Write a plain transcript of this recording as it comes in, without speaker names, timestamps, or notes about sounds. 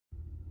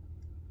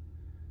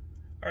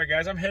All right,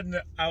 guys, I'm heading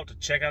out to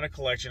check out a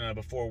collection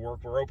before work.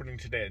 We're opening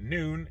today at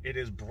noon. It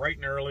is bright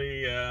and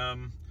early,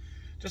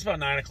 just about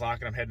 9 o'clock,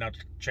 and I'm heading out to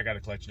check out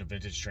a collection of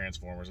vintage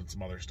Transformers and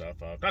some other stuff.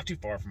 Not too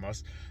far from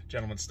us. A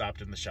gentleman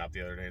stopped in the shop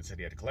the other day and said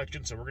he had a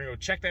collection, so we're going to go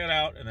check that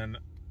out, and then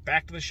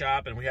back to the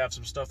shop, and we have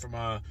some stuff from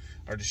our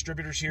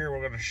distributors here. We're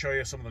going to show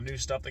you some of the new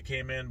stuff that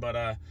came in,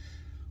 but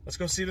let's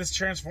go see this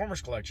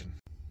Transformers collection.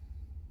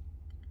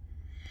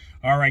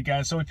 All right,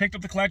 guys, so we picked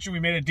up the collection. We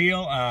made a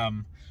deal.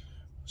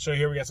 So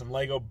here we got some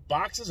Lego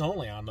boxes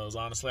only on those,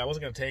 honestly. I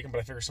wasn't going to take them, but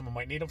I figured someone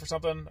might need them for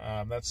something.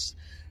 That's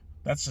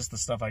just the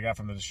stuff I got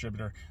from the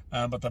distributor.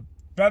 But the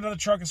bed of the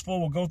truck is full.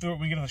 We'll go through it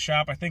when we get to the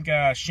shop. I think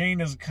Shane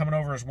is coming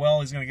over as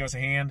well. He's going to give us a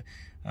hand.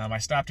 I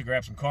stopped to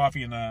grab some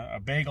coffee and a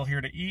bagel here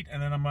to eat,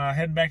 and then I'm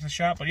heading back to the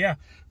shop. But yeah,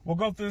 we'll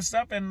go through this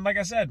stuff, and like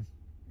I said,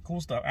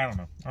 cool stuff. I don't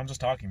know. I'm just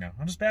talking now.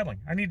 I'm just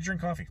babbling. I need to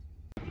drink coffee.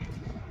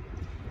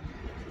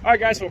 All right,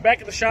 guys, so we're back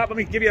at the shop. Let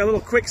me give you a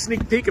little quick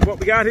sneak peek of what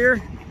we got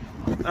here.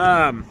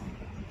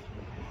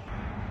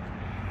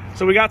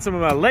 So we got some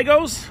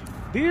Legos.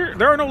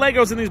 There are no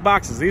Legos in these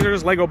boxes. These are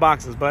just Lego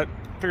boxes, but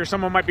I figure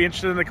someone might be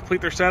interested in to complete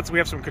their sets. We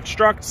have some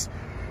Constructs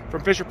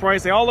from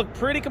Fisher-Price. They all look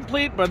pretty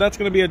complete, but that's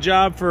going to be a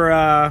job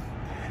for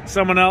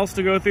someone else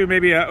to go through.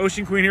 Maybe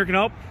Ocean Queen here can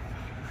help.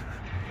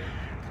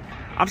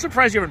 I'm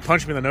surprised you haven't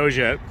punched me in the nose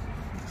yet.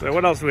 So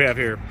what else do we have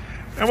here?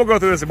 And we'll go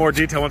through this in more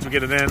detail once we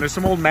get it in. There's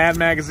some old Mad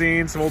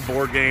magazines, some old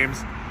board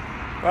games.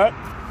 But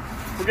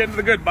we're getting to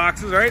the good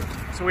boxes, right?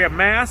 So we have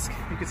Mask.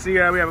 You can see we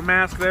have a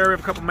Mask there. We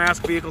have a couple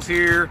Mask vehicles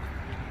here.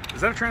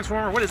 Is that a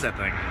Transformer? What is that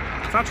thing?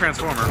 It's not a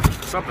Transformer.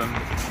 It's something.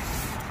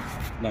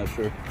 Not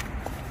sure.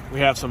 We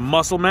have some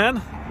Muscle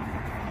Men.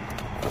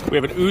 We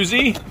have an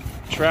Uzi,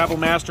 Travel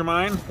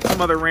Mastermind,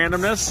 some other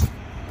randomness.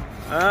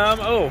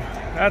 Oh,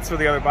 that's for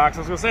the other box.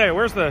 I was gonna say,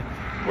 where's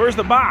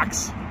the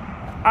box?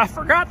 I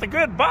forgot the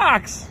good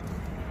box.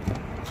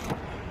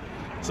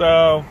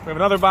 So we have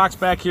another box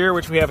back here,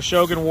 which we have a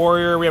Shogun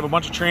Warrior. We have a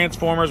bunch of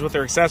Transformers with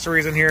their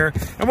accessories in here.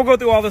 And we'll go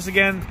through all this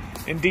again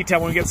in detail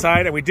when we get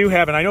inside. And we do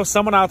have, and I know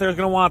someone out there is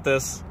going to want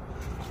this,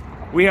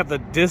 we have the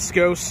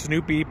Disco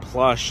Snoopy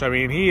plush. I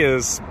mean, he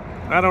is,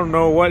 I don't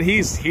know what,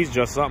 he's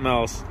just something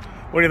else.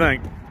 What do you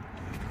think?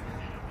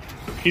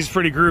 He's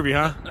pretty groovy,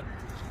 huh?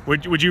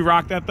 Would you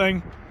rock that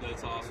thing?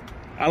 That's awesome.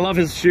 I love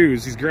his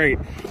shoes. He's great.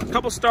 A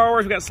couple Star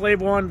Wars. We got Slave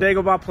 1,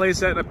 Dagobah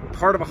playset, and a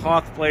part of a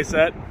Hoth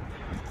playset.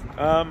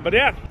 But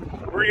yeah,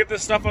 we're gonna get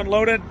this stuff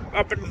unloaded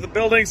up into the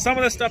building. Some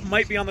of this stuff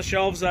might be on the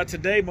shelves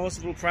today. Most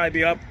of it will probably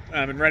be up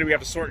and ready. We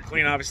have to sort and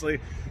clean, obviously,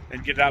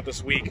 and get it out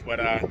this week.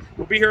 But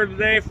we'll be here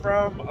today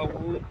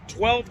from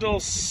 12 till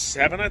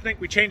 7, I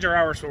think. We change our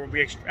hours, so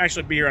we'll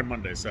actually be here on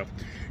Monday. So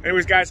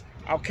anyways, guys,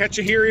 I'll catch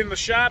you here in the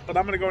shop, but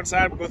I'm gonna go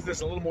inside. We'll go through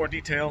this in a little more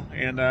detail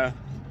and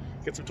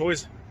get some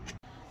toys.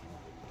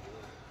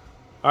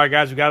 All right,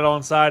 guys, we got it all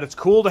inside. It's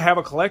cool to have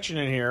a collection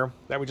in here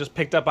that we just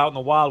picked up out in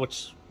the wild,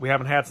 which we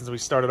haven't had since we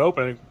started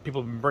opening.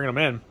 People have been bringing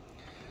them in.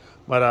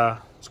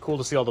 But it's cool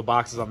to see all the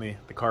boxes on the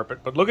carpet.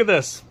 But look at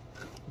this.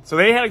 So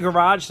they had a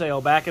garage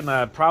sale back in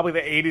probably the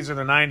 80s or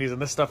the 90s,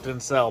 and this stuff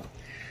didn't sell.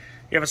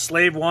 You have a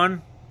Slave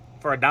 1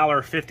 for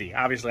 $1.50.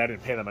 Obviously, I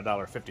didn't pay them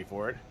 $1.50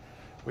 for it.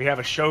 We have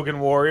a Shogun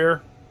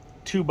Warrior.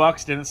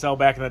 $2, didn't sell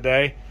back in the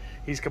day.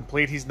 He's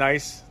complete. He's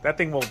nice. That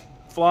thing will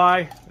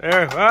fly.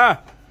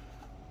 There.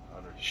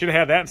 Should have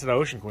had that instead of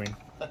Ocean Queen.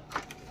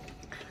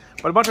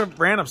 But a bunch of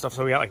random stuff.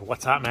 So we got like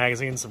What's Hot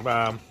magazine, some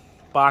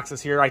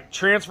boxes here. I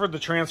transferred the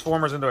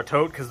Transformers into a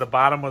tote because the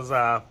bottom was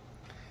had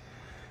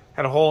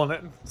a hole in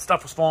it.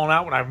 Stuff was falling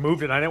out when I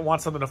moved it. I didn't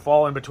want something to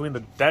fall in between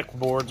the deck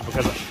boards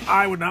because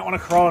I would not want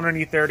to crawl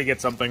underneath there to get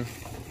something.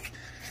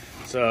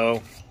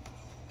 So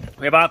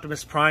we have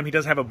Optimus Prime. He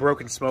does have a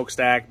broken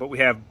smokestack, but we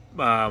have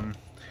probably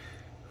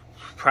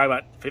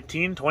about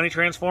 15, 20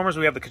 Transformers.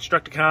 We have the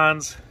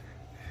Constructicons.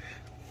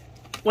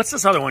 What's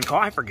this other one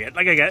called? I forget.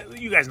 Like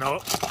you guys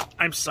know,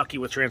 I'm sucky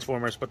with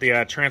Transformers, but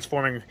the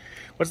transforming,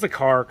 what's the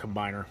car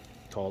combiner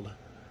called?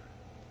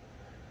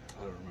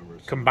 I don't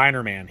remember.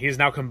 Combiner Man. He is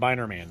now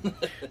Combiner Man.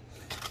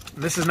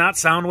 This is not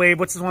Soundwave.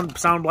 What's this one?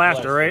 Sound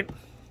Blaster, right?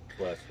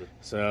 Blaster.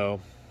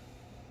 So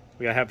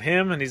we gotta have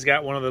him, and he's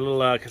got one of the little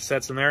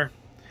cassettes in there.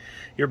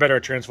 You're better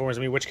at Transformers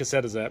than me. Which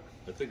cassette is that?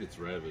 I think it's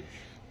Ravage.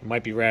 It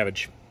might be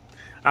Ravage.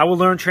 I will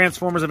learn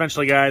Transformers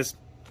eventually, guys.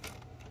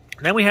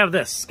 And then we have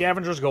this,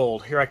 Scavenger's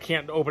Gold. Here, I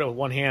can't open it with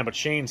one hand, but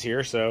Shane's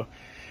here, so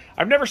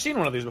I've never seen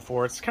one of these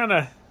before. It's kind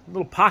of a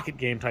little pocket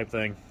game type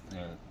thing.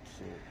 Yeah,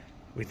 so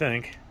we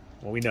think.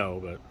 Well, we know,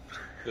 but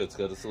yeah, it's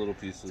got its little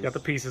pieces. It's got the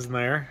pieces in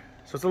there.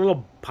 So it's a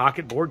little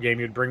pocket board game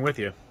you'd bring with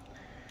you.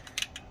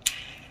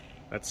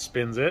 That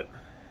spins it.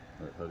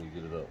 All right, how do you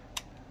get it up?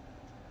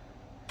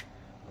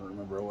 I don't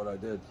remember what I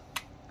did.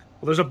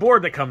 Well, there's a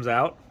board that comes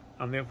out.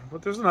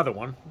 There's another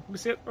one. Let me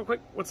see it real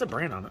quick. What's the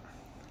brand on it?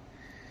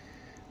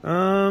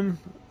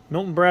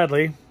 Milton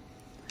Bradley.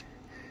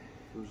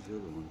 Where's the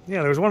other one?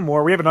 Yeah, there's one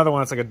more. We have another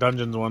one that's like a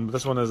Dungeons one, but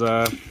this one is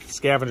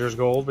Scavenger's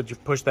Gold, but you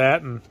push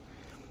that and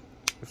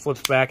it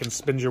flips back and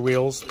spins your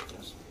wheels.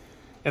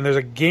 And there's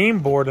a game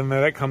board in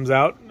there that comes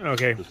out.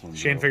 Okay,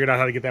 Shane figured out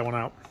how to get that one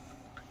out.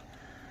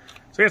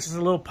 So yeah, it's just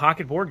a little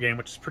pocket board game,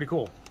 which is pretty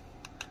cool.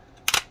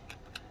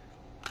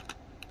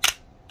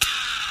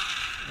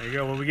 There you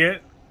go. What we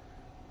get?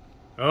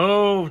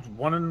 Oh,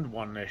 1 and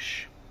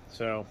 1-ish.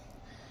 So,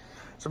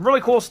 some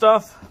really cool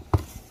stuff.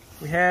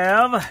 We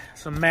have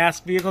some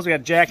masked vehicles. We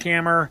got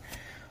Jackhammer.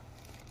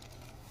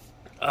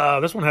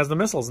 This one has the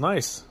missiles.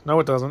 Nice. No,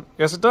 it doesn't.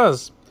 Yes, it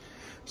does.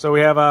 So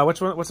we have,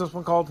 which one? What's this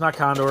one called? Not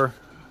Condor.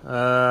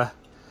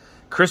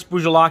 Chris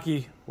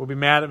Bujalaki will be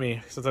mad at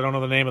me since I don't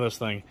know the name of this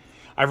thing.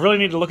 I really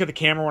need to look at the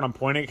camera when I'm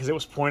pointing because it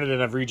was pointed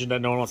in a region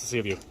that no one wants to see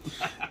of you.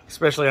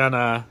 Especially on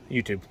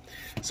YouTube.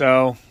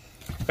 So,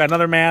 got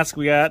another mask.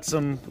 We got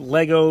some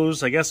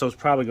Legos. I guess those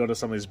probably go to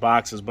some of these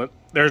boxes, but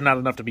there's not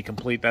enough to be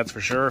complete, that's for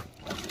sure.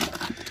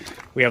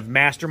 We have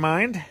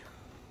Mastermind.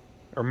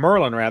 Or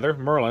Merlin, rather.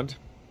 Merlin.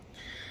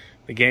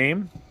 The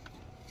game.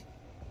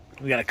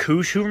 We got a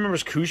Koosh. Who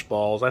remembers Koosh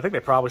balls? I think they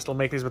probably still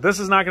make these, but this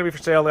is not going to be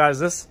for sale, guys.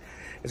 This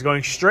is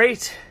going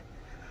straight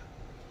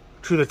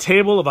to the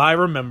table of I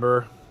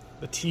Remember,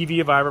 the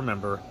TV of I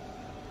Remember.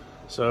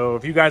 So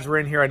if you guys were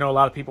in here, I know a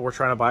lot of people were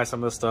trying to buy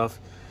some of this stuff.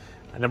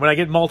 And then when I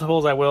get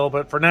multiples, I will.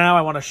 But for now,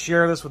 I want to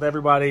share this with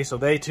everybody so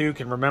they, too,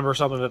 can remember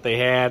something that they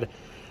had.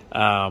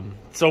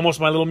 It's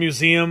almost my little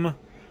museum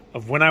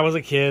of when I was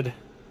a kid.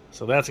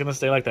 So that's going to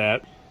stay like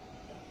that.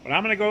 But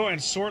I'm going to go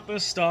and sort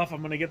this stuff. I'm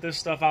going to get this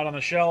stuff out on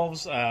the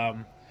shelves.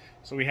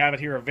 So we have it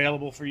here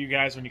available for you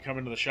guys when you come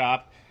into the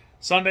shop.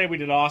 Sunday, we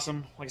did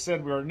awesome. Like I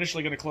said, we were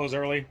initially going to close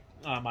early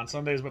on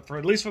Sundays. But for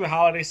at least for the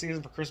holiday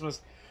season, for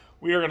Christmas,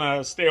 we are going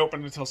to stay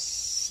open until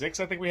 6,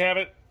 I think we have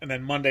it. And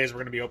then Mondays, we're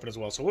going to be open as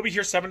well. So we'll be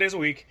here 7 days a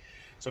week.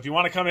 So if you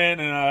want to come in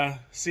and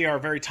see our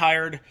very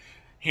tired,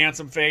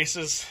 handsome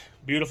faces,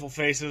 beautiful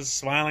faces,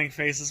 smiling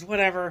faces,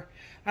 whatever.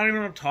 I don't even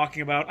know what I'm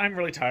talking about. I'm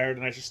really tired,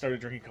 and I just started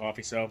drinking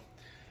coffee, so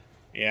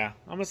yeah,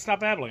 I'm going to stop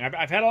babbling.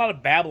 I've had a lot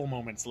of babble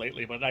moments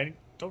lately, but I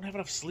don't have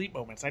enough sleep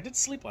moments. I did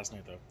sleep last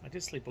night, though. I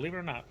did sleep, believe it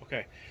or not.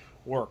 Okay,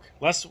 work.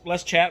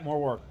 Less chat,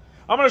 more work.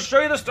 I'm going to show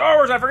you the Star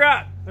Wars. I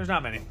forgot. There's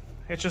not many.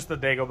 It's just the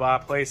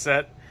Dagobah play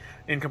set,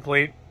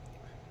 incomplete.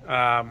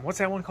 What's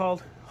that one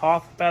called?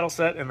 Hoth battle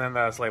set, and then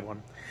the Slave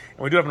one. And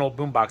we do have an old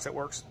boombox that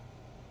works.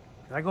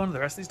 Did I go into the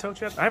rest of these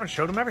totes yet? I haven't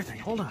showed them everything.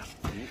 Hold on.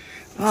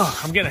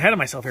 Oh, I'm getting ahead of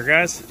myself here,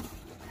 guys.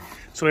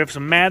 So we have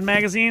some Mad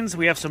magazines.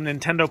 We have some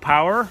Nintendo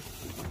Power.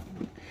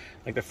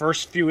 Like the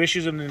first few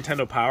issues of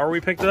Nintendo Power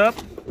we picked up.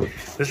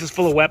 This is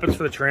full of weapons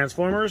for the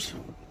Transformers.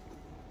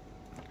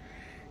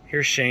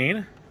 Here's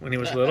Shane when he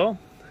was little.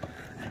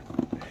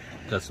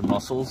 Got some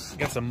muscles.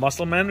 Got some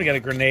muscle men. We got a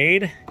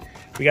grenade.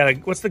 We got a,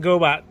 what's the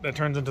GoBot that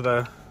turns into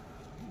the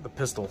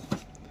pistol?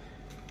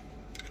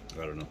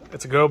 I don't know.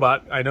 It's a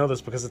GoBot. I know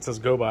this because it says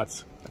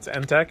GoBots. It's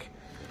MTech.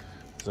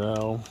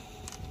 So,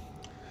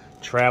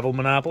 Travel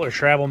Monopoly or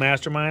Travel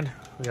Mastermind.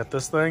 We got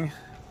this thing.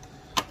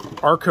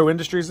 Arco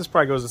Industries. This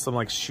probably goes to some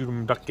like shoot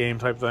 'em duck game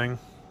type thing.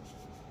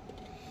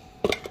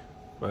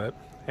 But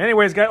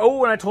anyways, guys.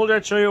 Oh, and I told you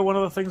I'd show you one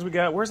of the things we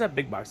got. Where's that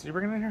big box? Did you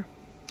bring it in here?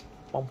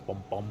 Bum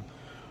bum bum.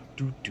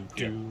 Do do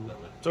do. Yeah,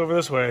 it's over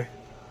this way.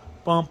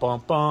 Bum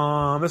bum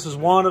bum. This is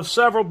one of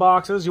several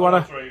boxes. You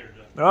wanna? Right here,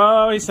 Jeff.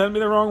 Oh, he sent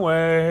me the wrong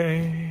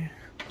way.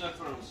 That's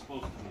what it was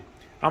supposed to be.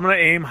 I'm gonna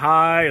aim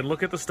high and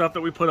look at the stuff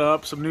that we put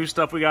up. Some new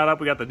stuff we got up.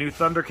 We got the new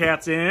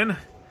Thundercats in.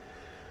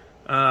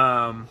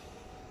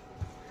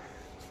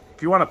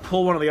 If you want to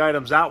pull one of the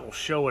items out, we'll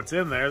show what's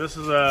in there. This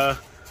is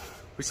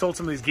we sold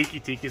some of these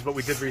Geeky Tikis, but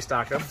we did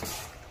restock them.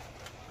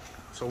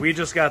 So we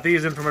just got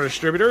these in from a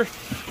distributor.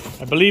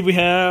 I believe we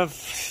have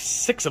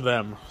 6 of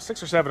them,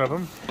 6 or 7 of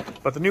them.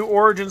 But the new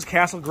Origins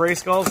Castle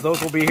Grayskulls, those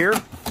will be here.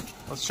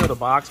 Let's show the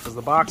box because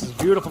the box is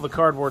beautiful. The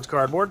cardboard's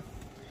cardboard.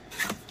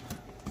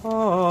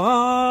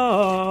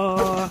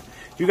 Oh,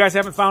 if you guys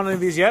haven't found any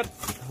of these yet,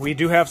 we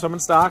do have some in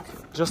stock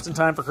just in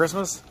time for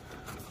Christmas.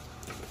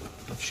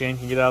 If Shane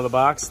can get out of the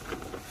box.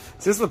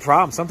 See, this is the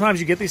problem. Sometimes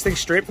you get these things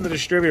straight from the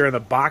distributor and the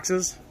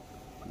boxes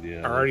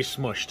are already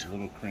smushed. A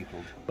little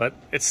crinkled. But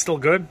it's still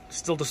good.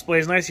 Still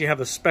displays nice. You have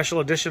the special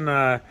edition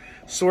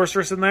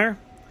Sorceress in there.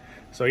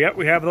 So yep,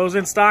 we have those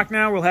in stock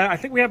now. We'll have I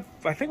think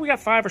we got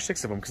 5 or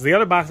 6 of them because the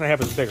other box I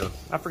have is bigger.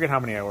 I forget how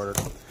many I ordered.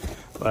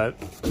 But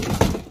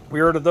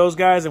we ordered those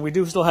guys, and we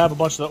do still have a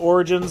bunch of the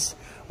Origins.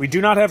 We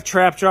do not have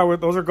Trapjaw.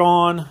 Those are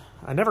gone.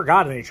 I never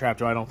got any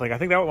Trapjaw, I don't think. I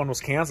think that one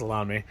was canceled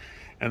on me.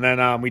 And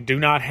then we do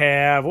not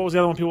have... What was the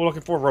other one people were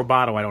looking for?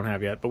 Roboto I don't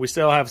have yet. But we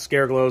still have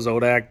Scareglow,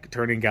 Zodak,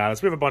 Turning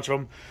Goddess. We have a bunch of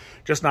them.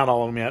 Just not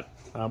all of them yet.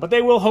 But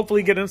they will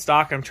hopefully get in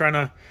stock. I'm trying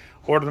to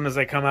order them as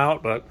they come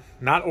out. But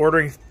not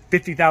ordering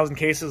 50,000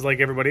 cases like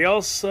everybody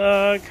else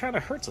kind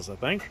of hurts us, I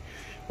think,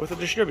 with the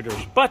distributors.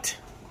 But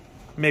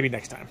maybe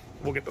next time.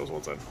 We'll get those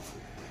ones in.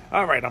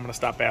 All right, I'm going to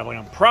stop babbling.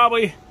 I'm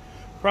probably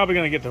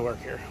going to get to work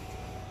here.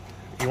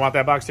 You want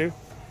that box too?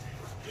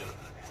 Yeah.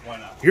 Why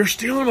not? You're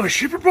stealing my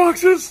shipper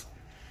boxes?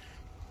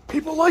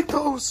 People like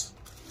those.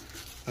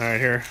 All right,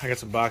 here. I got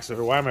some boxes.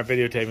 Why am I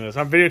videotaping this?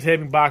 I'm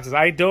videotaping boxes.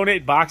 I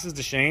donate boxes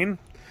to Shane.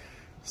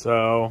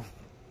 So,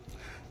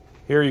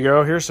 here you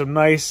go. Here's some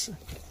nice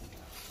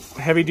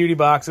heavy-duty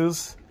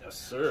boxes. Yes,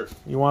 sir.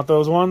 You want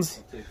those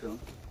ones? I'll take them.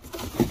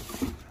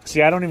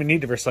 See, I don't even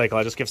need to recycle.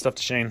 I just give stuff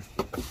to Shane.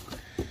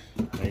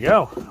 There you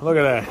go. Look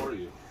at that.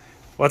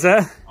 What's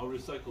that? I'll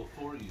recycle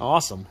for you.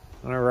 Awesome.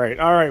 All right.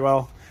 All right.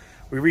 Well,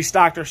 we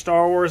restocked our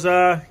Star Wars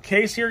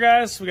case here,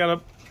 guys. We got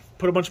to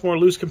put a bunch more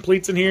loose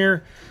completes in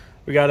here.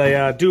 We got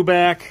a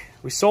dewback.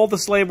 We sold the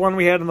slave one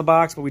we had in the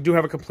box, but we do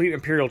have a complete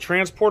Imperial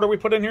transporter we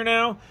put in here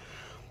now.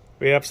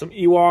 We have some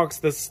Ewoks.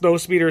 The snow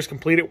speeder is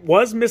complete. It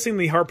was missing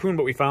the harpoon,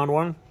 but we found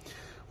one.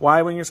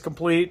 Y-Wing is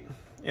complete.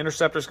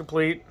 Interceptor is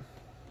complete.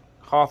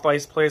 Hoth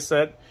Ice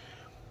playset.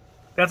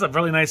 That's a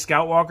really nice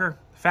Scout Walker.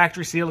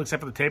 Factory sealed except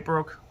for the tape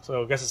broke.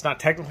 So I guess it's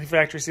not technically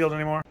factory sealed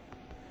anymore.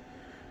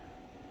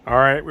 All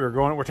right,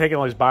 we're taking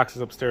all these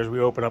boxes upstairs. We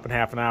open up in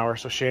half an hour.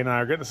 So Shane and I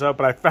are getting this up,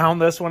 but I found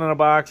this one in a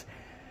box.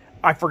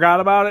 I forgot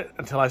about it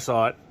until I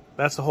saw it.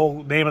 That's the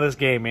whole name of this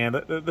game,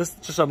 man. This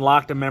just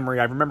unlocked a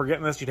memory. I remember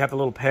getting this. You'd have the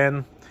little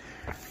pen.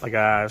 Like,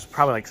 it was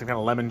probably like some kind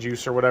of lemon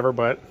juice or whatever,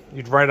 but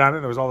you'd write on it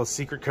and there was all the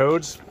secret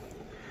codes.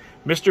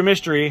 Mr.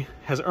 Mystery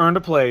has earned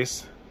a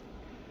place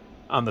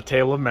on the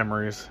table of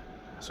memories.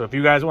 So if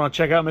you guys want to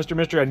check out Mr.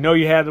 Mystery, I know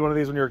you had one of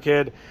these when you were a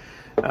kid.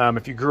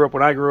 If you grew up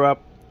when I grew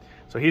up.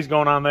 So he's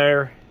going on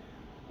there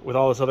with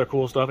all this other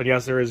cool stuff. And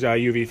yes, there is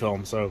UV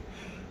film, so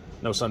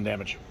no sun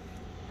damage.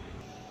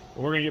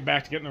 Well, we're going to get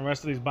back to getting the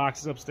rest of these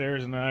boxes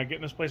upstairs and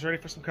getting this place ready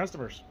for some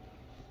customers.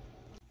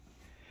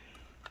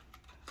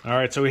 All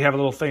right, so we have a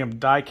little thing of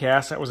die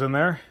cast that was in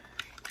there.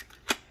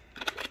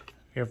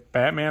 We have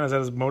Batman. Is that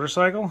his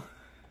motorcycle?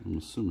 I'm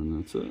assuming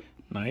that's it.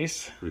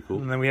 Nice. Pretty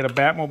cool. And then we had a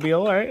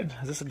Batmobile, right?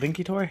 Is this a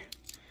Dinky toy?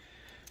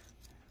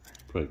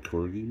 Probably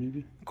Corgi,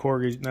 maybe?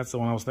 Corgi, that's the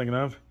one I was thinking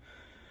of.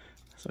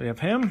 So we have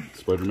him.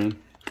 Spider-Man.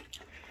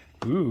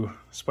 Ooh,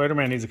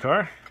 Spider-Man needs a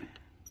car.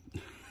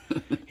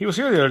 He was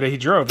here the other day. He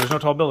drove. There's no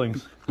tall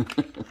buildings.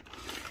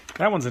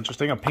 That one's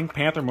interesting. A Pink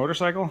Panther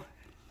motorcycle.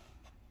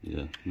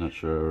 Yeah, not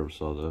sure I ever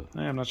saw that.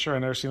 I'm not sure.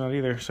 I've never seen that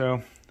either.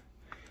 So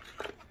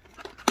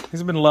these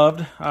have been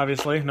loved,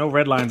 obviously. No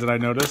red lines that I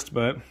noticed,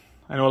 but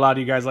I know a lot of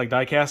you guys like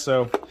diecast,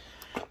 so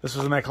this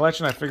was in that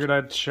collection. I figured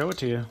I'd show it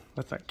to you.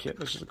 That's not kit.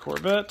 This is a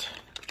Corvette.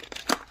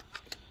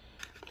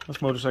 This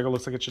motorcycle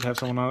looks like it should have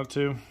someone on it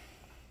too.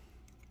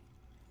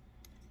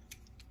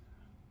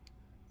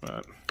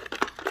 But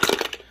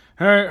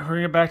all right, we're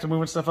gonna get back to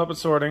moving stuff up and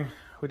sorting.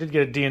 We did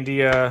get a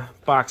D&D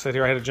box set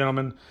here. I had a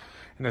gentleman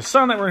and his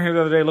son that were in here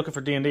the other day looking for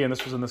D&D, and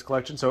this was in this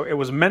collection, so it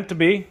was meant to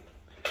be.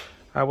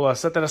 I will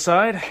set that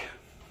aside.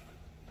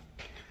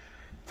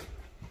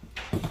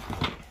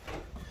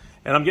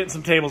 And I'm getting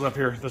some tables up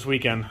here this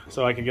weekend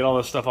so I can get all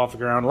this stuff off the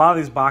ground. A lot of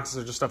these boxes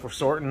are just stuff we're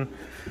sorting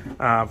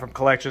from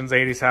collections,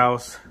 80s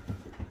house.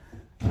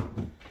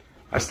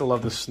 I still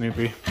love this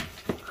Snoopy.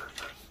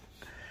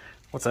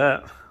 What's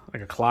that?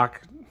 Like a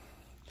clock?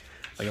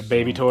 Like a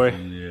baby toy?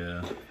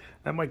 Yeah.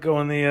 That might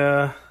go in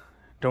the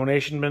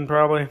donation bin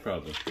probably.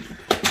 Probably.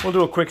 We'll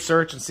do a quick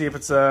search and see if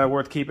it's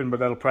worth keeping, but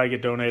that'll probably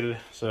get donated.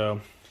 So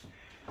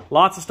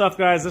lots of stuff,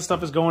 guys. This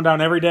stuff is going down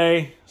every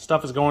day.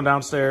 Stuff is going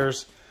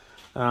downstairs.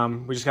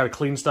 We just got to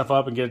clean stuff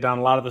up and get it down.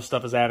 A lot of this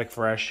stuff is attic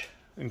fresh,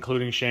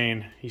 including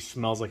Shane. He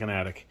smells like an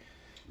attic.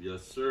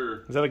 Yes,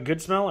 sir. Is that a good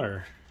smell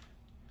or?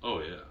 Oh,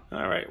 yeah.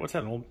 All right. What's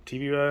that, an old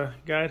TV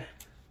guide?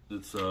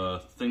 It's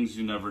things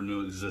you never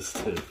knew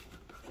existed.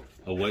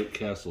 A White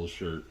Castle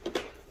shirt.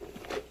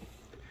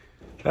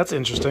 That's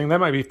interesting. That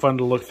might be fun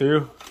to look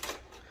through.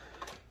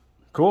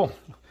 Cool.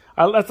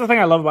 That's the thing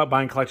I love about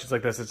buying collections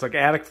like this. It's like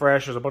attic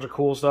fresh. There's a bunch of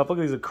cool stuff. Look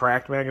at these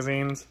cracked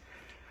magazines.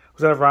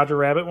 Was that a Roger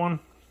Rabbit one?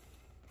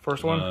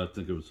 First one? I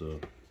think it was a...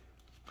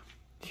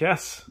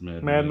 Yes.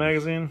 Mad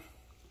Magazine.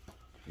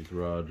 It's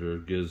Roger,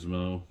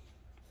 Gizmo.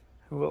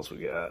 Who else we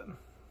got?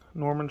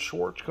 Norman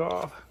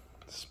Schwarzkopf.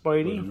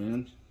 Spidey.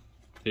 Spider-Man.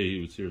 Hey,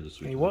 he was here this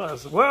week. He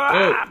was.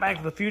 Whoa, Back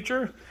to the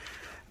Future.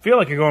 I feel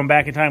like you're going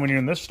back in time when you're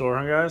in this store,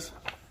 huh, guys?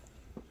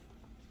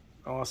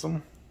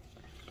 Awesome.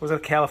 Was that a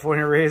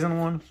California Raisin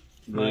one?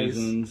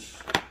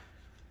 Raisins. Nice.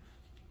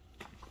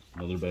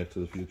 Another Back to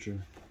the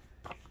Future.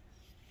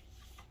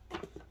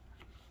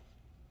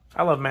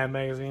 I love Mad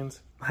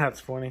magazines. That's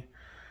funny.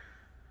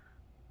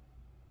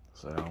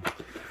 So,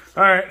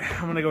 all right,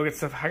 I'm gonna go get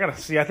stuff. I gotta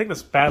see. I think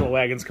this battle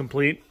wagon's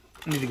complete.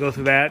 I need to go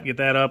through that, get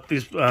that up.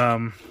 These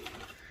little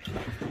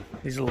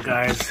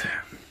guys.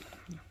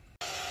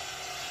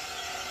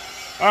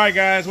 All right,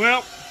 guys.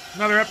 Well,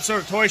 another episode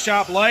of Toy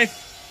Shop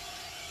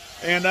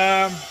Life, and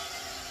I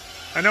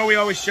know we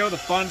always show the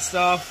fun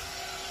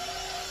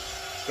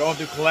stuff, going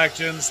through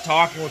collections,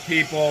 talking with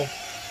people,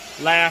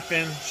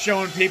 laughing,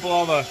 showing people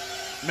all the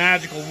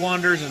magical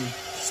wonders and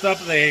stuff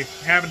that they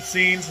haven't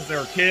seen since they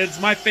were kids.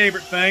 My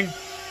favorite thing,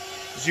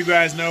 as you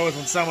guys know, is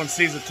when someone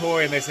sees a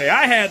toy and they say,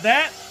 I had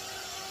that.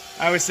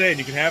 I always say, and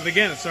you can have it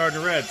again at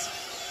Sergeant Red's.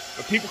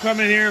 But people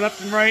come in here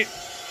left and right,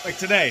 like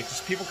today,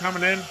 just people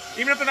coming in,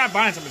 even if they're not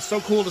buying something, it's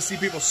so cool to see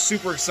people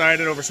super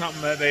excited over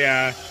something that they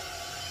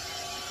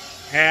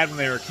had when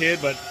they were a kid.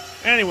 But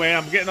anyway,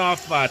 I'm getting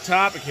off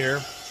topic here.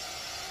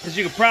 As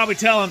you can probably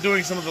tell, I'm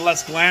doing some of the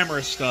less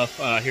glamorous stuff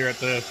here at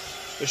the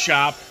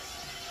shop.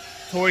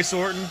 Toy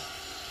sorting,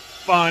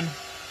 fun.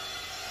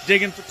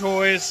 Digging for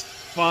toys,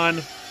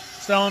 fun.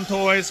 Selling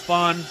toys,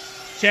 fun.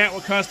 Chat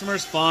with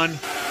customers, fun.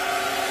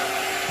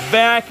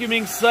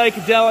 Vacuuming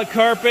psychedelic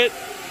carpet,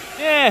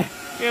 yeah,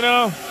 you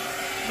know,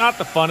 not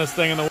the funnest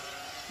thing in the world.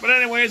 But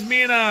anyways,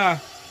 me and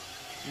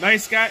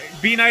nice guy,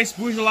 Be Nice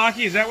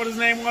Bujalaki, is that what his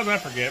name was? I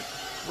forget.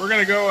 We're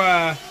gonna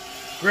go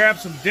grab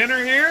some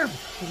dinner here,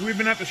 because we've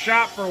been at the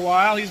shop for a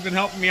while. He's been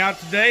helping me out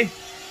today.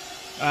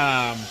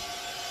 I'm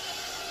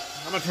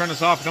gonna turn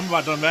this off, because I'm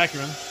about done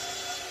vacuuming.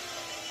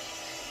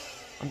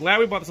 I'm glad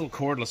we bought this little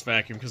cordless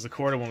vacuum, because the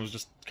corded one was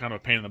just kind of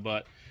a pain in the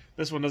butt.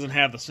 This one doesn't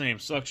have the same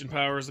suction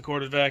power as the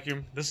corded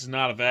vacuum. This is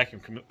not a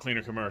vacuum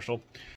cleaner commercial.